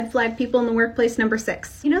Red flag people in the workplace number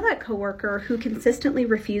 6. You know that coworker who consistently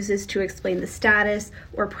refuses to explain the status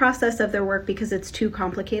or process of their work because it's too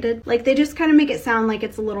complicated? Like they just kind of make it sound like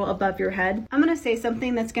it's a little above your head. I'm gonna say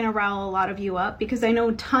something that's gonna rile a lot of you up because I know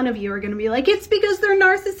a ton of you are gonna be like, it's because they're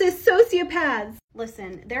narcissists, sociopaths.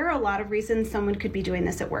 Listen, there are a lot of reasons someone could be doing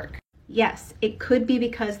this at work. Yes, it could be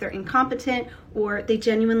because they're incompetent or they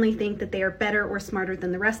genuinely think that they are better or smarter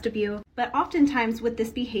than the rest of you. But oftentimes what this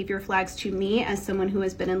behavior flags to me as someone who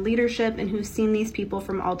has been in leadership and who's seen these people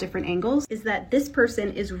from all different angles is that this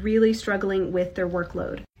person is really struggling with their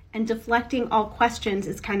workload. And deflecting all questions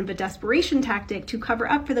is kind of a desperation tactic to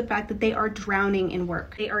cover up for the fact that they are drowning in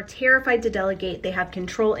work. They are terrified to delegate, they have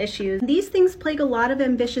control issues. These things plague a lot of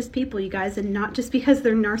ambitious people, you guys, and not just because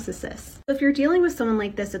they're narcissists. So if you're dealing with someone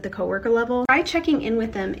like this at the coworker level, try checking in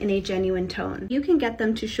with them in a genuine tone. You can get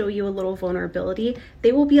them to show you a little vulnerability.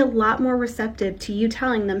 They will be a lot more receptive to you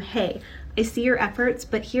telling them, hey, I see your efforts,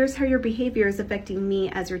 but here's how your behavior is affecting me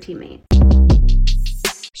as your teammate.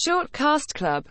 Shortcast Club.